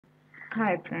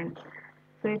Hi friends.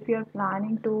 So if you are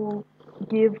planning to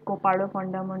give Copado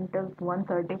Fundamentals one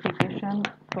certification,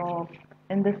 so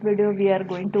in this video we are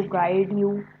going to guide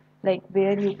you like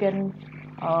where you can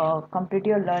complete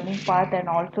your learning path and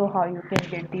also how you can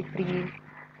get the free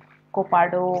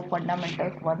Copado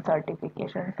Fundamentals one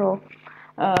certification. So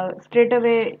straight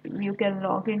away you can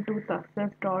log into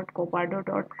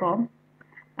success.copado.com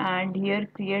and here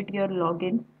create your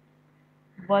login.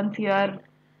 Once you are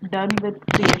done with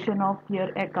creation of your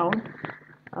account,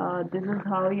 this is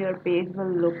how your page will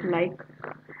look like.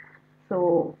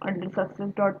 So under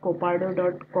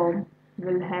success.copado.com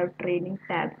we'll have training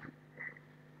tabs.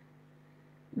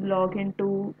 Log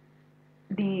into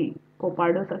the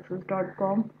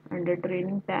copadosuccess.com. Under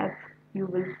training tabs you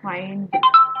will find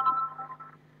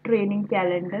training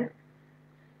calendar.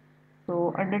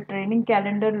 So under training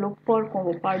calendar look for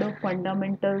Copado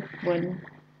Fundamentals 1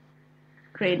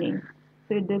 training.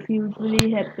 So this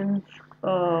usually happens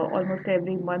almost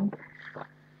every month.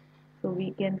 So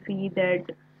we can see that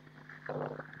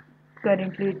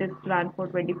currently it is planned for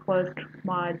 21st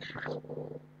March,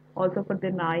 also for the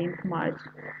 9th March.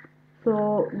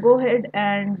 So go ahead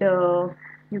and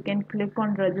you can click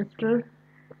on register.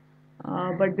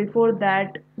 But before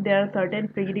that, there are certain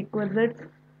prerequisites.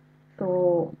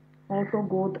 So also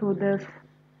go through this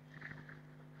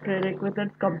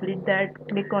prerequisites, complete that,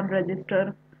 click on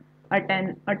register,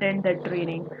 attend that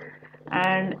training.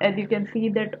 And as you can see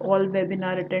that all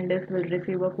webinar attendees will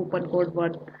receive a coupon code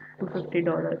worth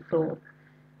 $250. So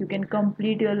you can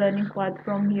complete your learning path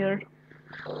from here,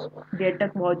 get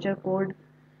a voucher code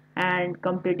and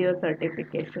complete your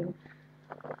certification.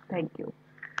 Thank you.